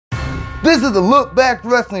This is the Look Back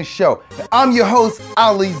Wrestling Show. And I'm your host,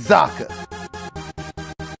 Ali Zakka.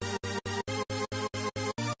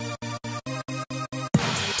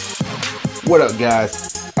 What up,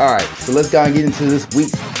 guys? Alright, so let's go and get into this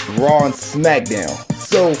week's Raw and Smackdown.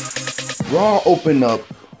 So, Raw opened up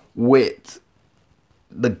with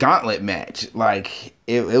the Gauntlet Match. Like,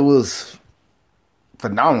 it was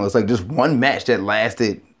phenomenal. It's like just one match that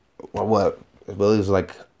lasted, well, it was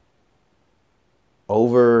like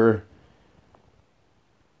over...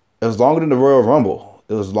 It was longer than the Royal Rumble.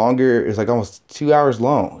 It was longer. It was like almost 2 hours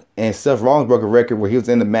long. And Seth Rollins broke a record where he was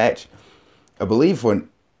in the match, I believe, for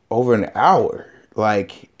over an hour.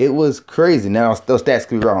 Like, it was crazy. Now, those stats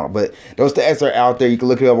could be wrong, but those stats are out there. You can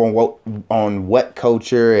look it up on What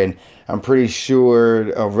Culture, and I'm pretty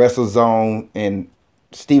sure WrestleZone and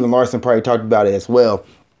Steven Larson probably talked about it as well.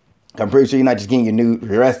 I'm pretty sure you're not just getting your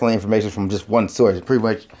wrestling information from just one source. Pretty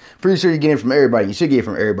sure you're getting it from everybody. You should get it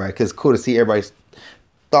from everybody because it's cool to see everybody's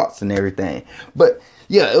thoughts and everything. But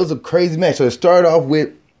yeah, it was a crazy match. So it started off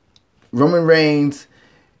with Roman Reigns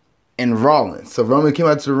and Rollins. So Roman came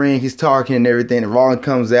out to the ring, he's talking and everything, and Rollins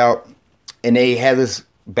comes out and they had this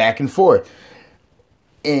back and forth.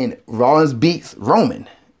 And Rollins beats Roman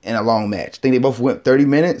in a long match. I think they both went 30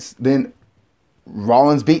 minutes. Then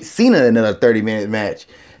Rollins beat Cena in another 30-minute match.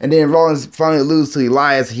 And then Rollins finally loses to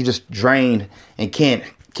Elias. He just drained and can't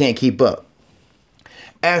keep up.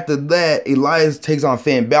 After that, Elias takes on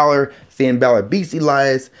Finn Balor. Finn Balor beats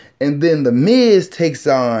Elias. And then The Miz takes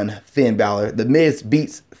on Finn Balor. The Miz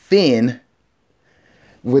beats Finn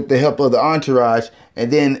with the help of the Entourage.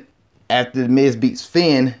 And then after The Miz beats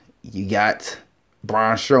Finn, you got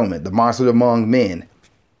Braun Strowman, the monster among men.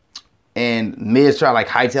 And Miz try to like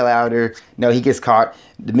hightail out her. No, he gets caught.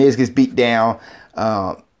 The Miz gets beat down.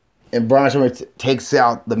 And Braun Strowman takes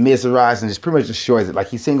out the Mizrahi and just pretty much destroys it. Like,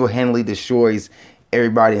 he single-handedly destroys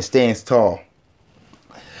everybody and stands tall.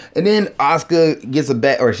 And then Asuka gets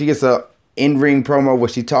she gets a in-ring promo where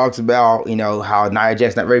she talks about, you know, how Nia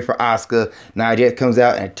Jax's not ready for Asuka. Nia Jax comes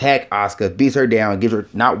out and attacks Asuka, beats her down, gives her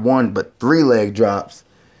not one but 3 leg drops.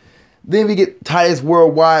 Then we get Titus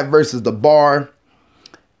Worldwide versus The Bar.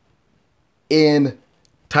 And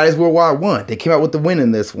Titus Worldwide won. They came out with the win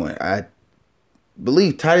in this one. I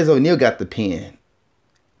believe Titus O'Neil got the pin.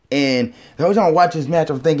 And the whole time I watch this match,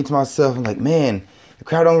 I'm thinking to myself, I'm like, man, the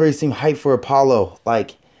crowd don't really seem hyped for Apollo.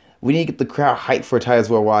 Like, we need to get the crowd hyped for Titus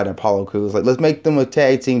Worldwide and Apollo Crews. Like, let's make them a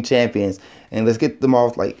tag team champions. And let's get them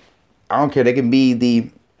off, like, I don't care. They can be the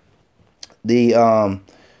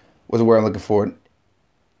what's the word I'm looking for?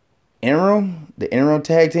 Interim? The interim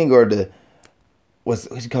tag team? Or the, what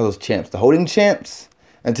you call those champs? The holding champs?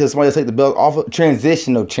 Until somebody will take the belt off of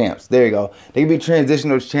transitional champs. There you go. They can be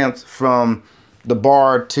transitional champs from The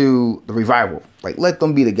Bar to the Revival. Like, let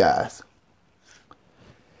them be the guys.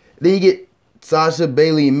 Then you get Sasha,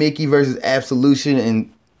 Bayley, and Mickey versus Absolution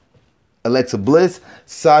and Alexa Bliss.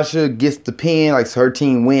 Sasha gets the pin. Like, her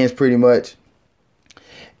team wins pretty much.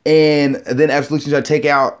 And then Absolution try to take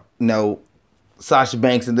out, you know, Sasha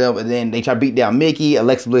Banks and them. And then they try to beat down Mickey.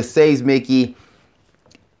 Alexa Bliss saves Mickey.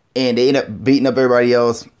 And they end up beating up everybody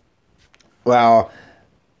else. Wow.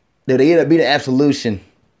 They end up beating Absolution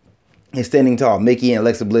and standing tall. Mickey and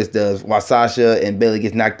Alexa Bliss does, while Sasha and Bayley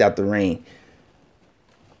gets knocked out the ring.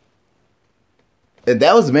 And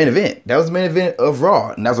that was the main event. That was the main event of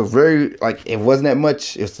Raw. And that was a very, like, it wasn't that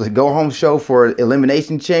much. It's a go-home show for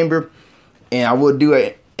Elimination Chamber. And I will do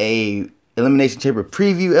a Elimination Chamber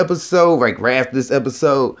preview episode, like, right after this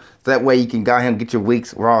episode. So that way you can go ahead and get your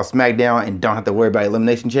week's Raw and Smackdown and don't have to worry about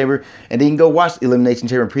Elimination Chamber. And then you can go watch Elimination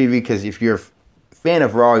Chamber preview, because if you're a fan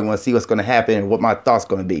of Raw, you want to see what's going to happen and what my thoughts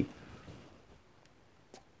going to be.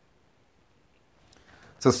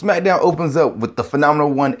 So SmackDown opens up with the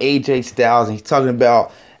phenomenal one, AJ Styles, and he's talking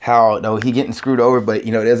about how, you know, he getting screwed over, but,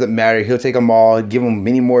 you know, it doesn't matter. He'll take them all, give them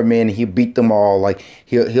many more men, and he'll beat them all. Like,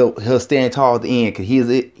 he'll stand tall at the end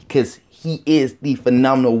because he is the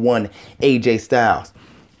phenomenal one, AJ Styles.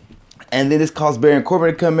 And then this caused Baron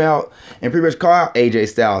Corbin to come out and pretty much call out AJ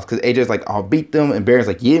Styles, because AJ's like, I'll beat them, and Baron's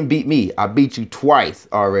like, you didn't beat me. I beat you twice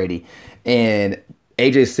already. And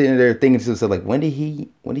AJ's sitting there thinking to himself, like, when did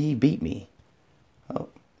he beat me? Oh.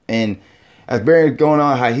 And as Baron's going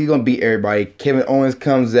on how he's gonna beat everybody, Kevin Owens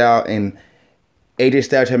comes out and AJ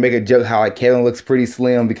Styles trying to make a joke how, like, Kevin looks pretty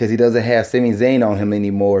slim because he doesn't have Sami Zayn on him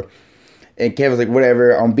anymore. And Kevin's like,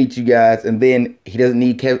 whatever, I'll beat you guys. And then he doesn't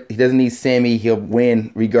need Sami. He'll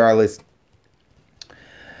win regardless.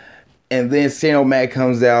 And then Shane O'Mac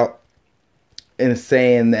comes out and is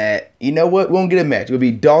saying that, you know what, we won't get a match. It'll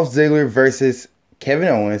be Dolph Ziggler versus Kevin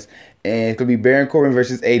Owens. And it's going to be Baron Corbin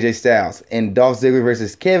versus AJ Styles. And Dolph Ziggler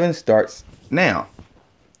versus Kevin starts now.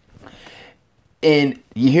 And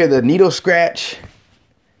you hear the needle scratch,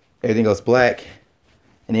 everything goes black,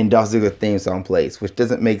 and then Dolph Ziggler theme song plays, which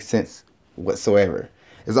doesn't make sense whatsoever.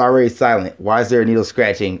 It's already silent. Why is there a needle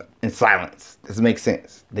scratching in silence? Doesn't make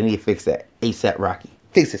sense. They need to fix that. ASAP Rocky.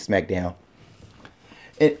 Fix it, SmackDown.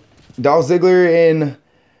 And Dolph Ziggler and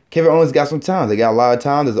Kevin Owens got some time. They got a lot of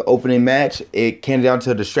time. There's an opening match. It came down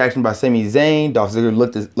to a distraction by Sami Zayn. Dolph Ziggler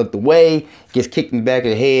looked away, gets kicked in the back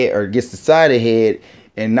of the head, or gets the side of the head,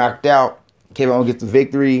 and knocked out. Kevin Owens gets the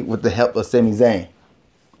victory with the help of Sami Zayn.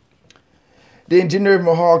 Then Jinder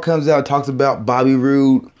Mahal comes out and talks about Bobby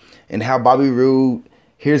Roode and how Bobby Roode,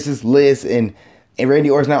 here's his list, and Randy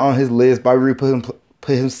Orton's not on his list. Bobby Roode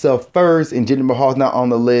put himself first, and Jinder Mahal's not on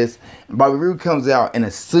the list. And Bobby Roode comes out in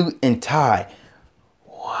a suit and tie.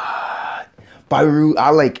 What? Bobby Roode,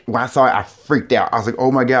 when I saw it, I freaked out. I was like,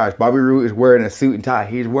 oh my gosh, Bobby Roode is wearing a suit and tie.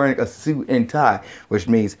 He's wearing a suit and tie, which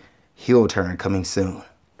means heel turn coming soon.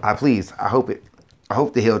 I hope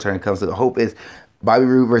the heel turn comes soon. I hope it's Bobby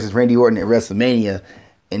Roode versus Randy Orton at WrestleMania,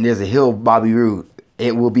 and there's a heel Bobby Roode.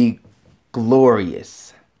 It will be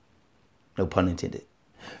glorious. No pun intended.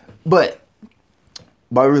 But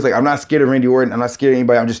Bobby Roode's like, I'm not scared of Randy Orton. I'm not scared of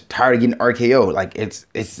anybody. I'm just tired of getting RKO'd. Like, it's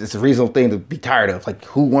a reasonable thing to be tired of. Like,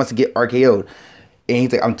 who wants to get RKO'd? And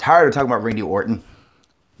he's like, I'm tired of talking about Randy Orton.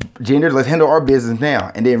 Jinder, let's handle our business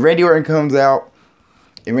now. And then Randy Orton comes out,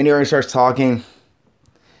 and Randy Orton starts talking,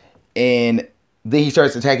 and then he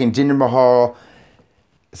starts attacking Jinder Mahal.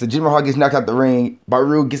 So Jinder Mahal gets knocked out the ring. Bobby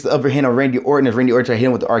Roode gets the upper hand on Randy Orton. As Randy Orton tries to hit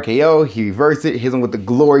him with the RKO, he reverses it, hits him with the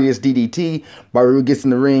glorious DDT. Bobby Roode gets in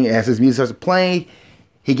the ring, and as his music starts playing,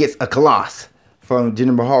 he gets a Colossus from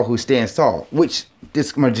Jinder Mahal, who stands tall. Which,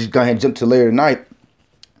 this I'm going to just go ahead and jump to later tonight,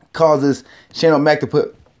 causes Shane O'Mac to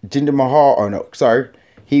put Jinder Mahal,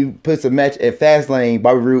 he puts a match at Fastlane,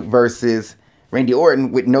 Bobby Roode versus Randy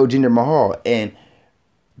Orton with no Jinder Mahal. And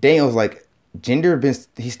Daniel's like,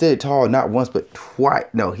 he stood tall not once but twice.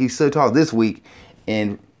 No, he stood tall this week.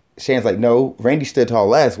 And Shane's like, no, Randy stood tall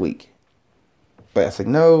last week. But I was like,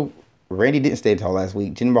 no, Randy didn't stand tall last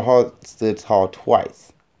week. Jinder Mahal stood tall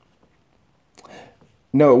twice.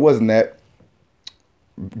 No, it wasn't that.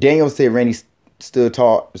 Daniel said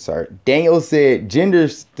Daniel said Jinder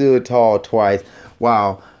stood tall twice,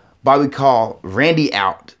 while Bobby called Randy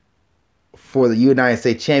out for the United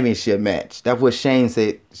States Championship match. That's what Shane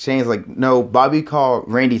said. Shane's like, no, Bobby called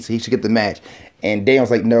Randy so he should get the match. And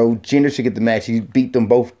Daniel's like, no, Jinder should get the match. He beat them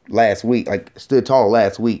both last week, like stood tall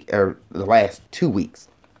last week, or the last 2 weeks.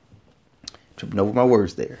 Tripping over my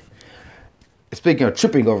words there. Speaking of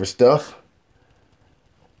tripping over stuff,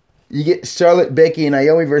 you get Charlotte, Becky, and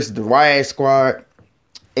Naomi versus the Riot Squad.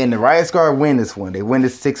 And the Riot Squad win this one. They win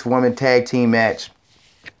this 6-woman tag team match.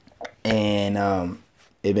 And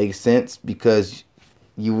it makes sense because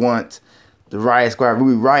you want the Riot Squad,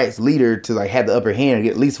 Ruby Riot's leader, to like have the upper hand and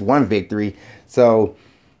get at least one victory. So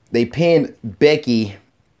they pinned Becky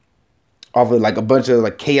off of like a bunch of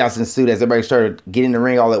like chaos ensued as everybody started getting in the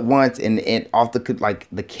ring all at once, and off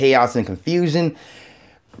the chaos and confusion,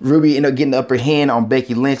 Ruby ended up getting the upper hand on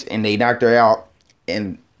Becky Lynch, and they knocked her out.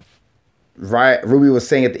 And Ruby was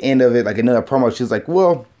saying at the end of it, like another promo, she was like,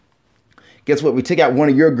 well, guess what? We took out one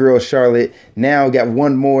of your girls, Charlotte. Now we got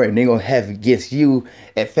one more, and they're gonna have against you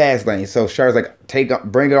at Fastlane. So Charlotte's like,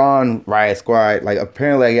 bring it on, Riot Squad. Like,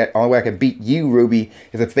 apparently, the only way I can beat you, Ruby,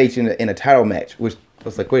 is to face you in a title match. Which I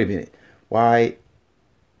was like, wait a minute, why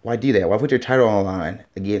do that? Why put your title on the line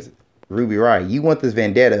against Ruby Riott? You want this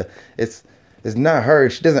vendetta? It's not her.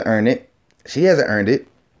 She doesn't earn it. She hasn't earned it.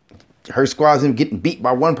 Her squad's been getting beat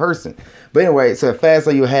by one person. But anyway, so at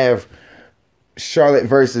Fastlane you have Charlotte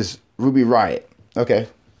versus Ruby Riott. Okay.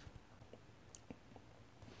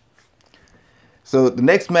 So the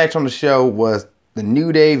next match on the show was the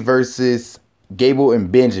New Day versus Gable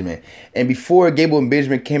and Benjamin. And before Gable and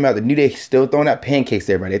Benjamin came out, the New Day still throwing out pancakes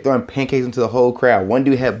to everybody. They're throwing pancakes into the whole crowd. One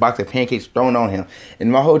dude had a box of pancakes thrown on him.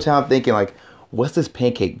 And my whole time thinking, like, what's this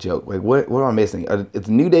pancake joke? Like, what am I missing? Is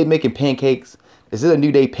the New Day making pancakes? Is there a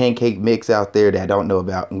New Day pancake mix out there that I don't know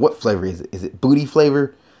about? And what flavor is it? Is it booty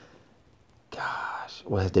flavor? Gosh,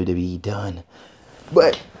 what has WWE done?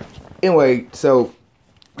 But anyway, so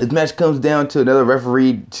this match comes down to another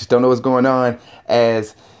referee just don't know what's going on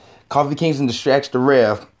as Kofi Kingston distracts the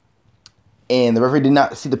ref, and the referee did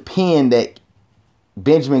not see the pin that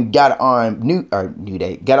Benjamin got on New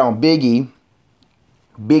Day, got on Big E.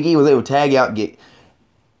 Big E was able to tag out and get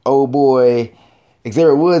old boy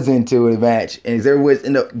Xavier Woods into a match, and Xavier Woods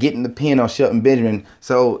ended up getting the pin on Shelton Benjamin.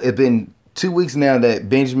 So it's been 2 weeks now that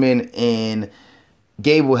Benjamin and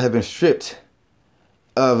Gable have been stripped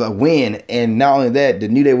of a win, and not only that, the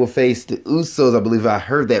New Day will face the Usos, I believe I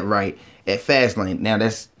heard that right, at Fastlane. Now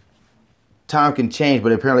that's time can change,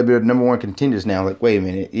 but apparently they're the number one contenders now. Like, wait a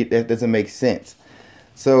minute, that doesn't make sense.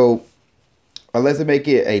 So, unless they make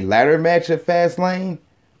it a ladder match at Fastlane,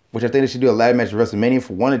 which I think they should do a ladder match at WrestleMania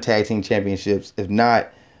for one of the tag team championships. If not,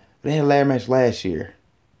 they had a ladder match last year.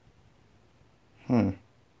 So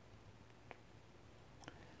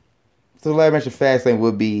the ladder match at Fastlane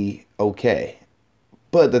would be okay.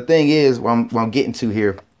 But the thing is, what I'm getting to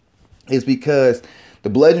here is because the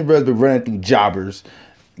Bludgeon Brothers been running through jobbers.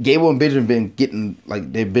 Gable and Benjamin been getting,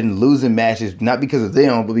 like, they've been losing matches, not because of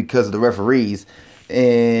them, but because of the referees.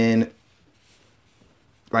 And,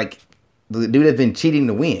 like, the dude has been cheating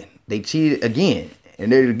to win. They cheated again,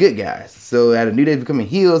 and they're the good guys. So out of New Day becoming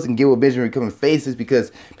heels and Gable and Benjamin becoming faces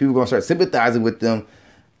because people are going to start sympathizing with them.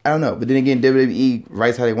 I don't know. But then again, WWE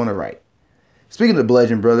writes how they want to write. Speaking of the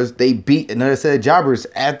Bludgeon Brothers, they beat another set of jobbers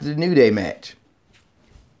after the New Day match.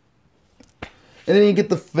 And then you get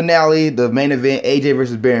the finale, the main event, AJ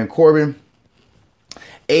versus Baron Corbin.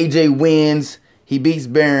 AJ wins. He beats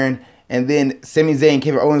Baron. And then Sami Zayn and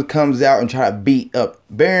Kevin Owens comes out and try to beat up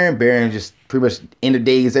Baron. Baron just pretty much end of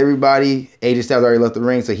days everybody. AJ Styles already left the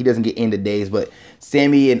ring, so he doesn't get end of days. But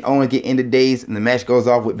Sami and Owens get end of days, and the match goes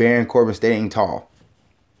off with Baron Corbin standing tall.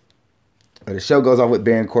 Or the show goes off with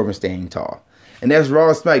Baron Corbin standing tall. And that's Raw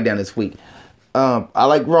and Smackdown this week. I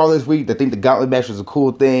like Raw this week. I think the Gauntlet Match was a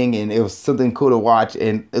cool thing, and it was something cool to watch,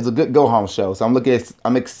 and it's a good go-home show. So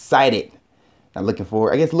I'm excited. Not looking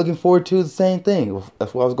forward. I guess looking forward to the same thing.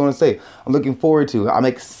 That's what I was going to say. I'm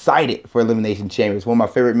excited for Elimination Chamber. It's one of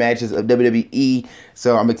my favorite matches of WWE.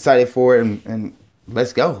 So I'm excited for it, and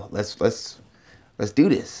let's go. Let's do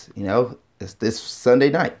this. You know, it's this Sunday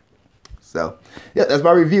night. So yeah, that's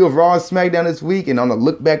my review of Raw and Smackdown this week, and on the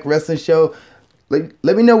Look Back Wrestling Show.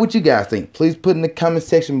 Let me know what you guys think. Please put in the comment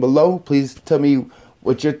section below. Please tell me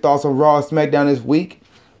what your thoughts on Raw and Smackdown this week.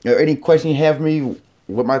 Or any question you have for me,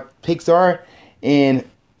 what my picks are. And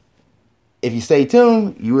if you stay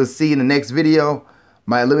tuned, you will see in the next video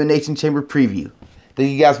my Elimination Chamber preview. Thank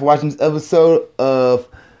you guys for watching this episode of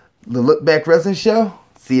the Look Back Wrestling Show.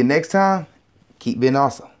 See you next time. Keep being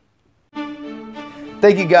awesome.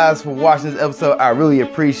 Thank you guys for watching this episode. I really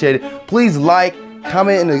appreciate it. Please like,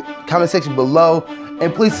 comment in the comment section below,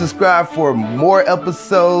 and please subscribe for more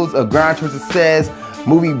episodes of Grind Towards Success,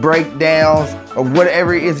 movie breakdowns, or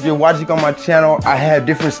whatever it is you're watching on my channel. I have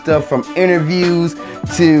different stuff from interviews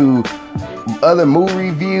to other movie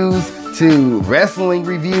reviews to wrestling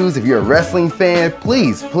reviews. If you're a wrestling fan,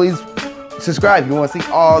 please subscribe if you want to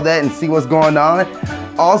see all that and see what's going on.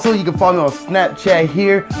 Also, you can follow me on Snapchat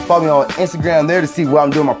here, follow me on Instagram there to see what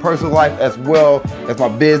I'm doing in my personal life as well as my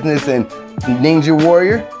business and Ninja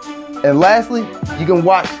Warrior. And lastly, you can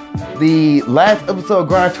watch the last episode of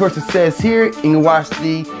Grind Towards Success here. You can watch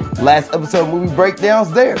the last episode of movie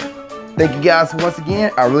breakdowns there. Thank you guys once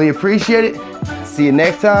again. I really appreciate it. See you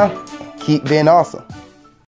next time. Keep being awesome.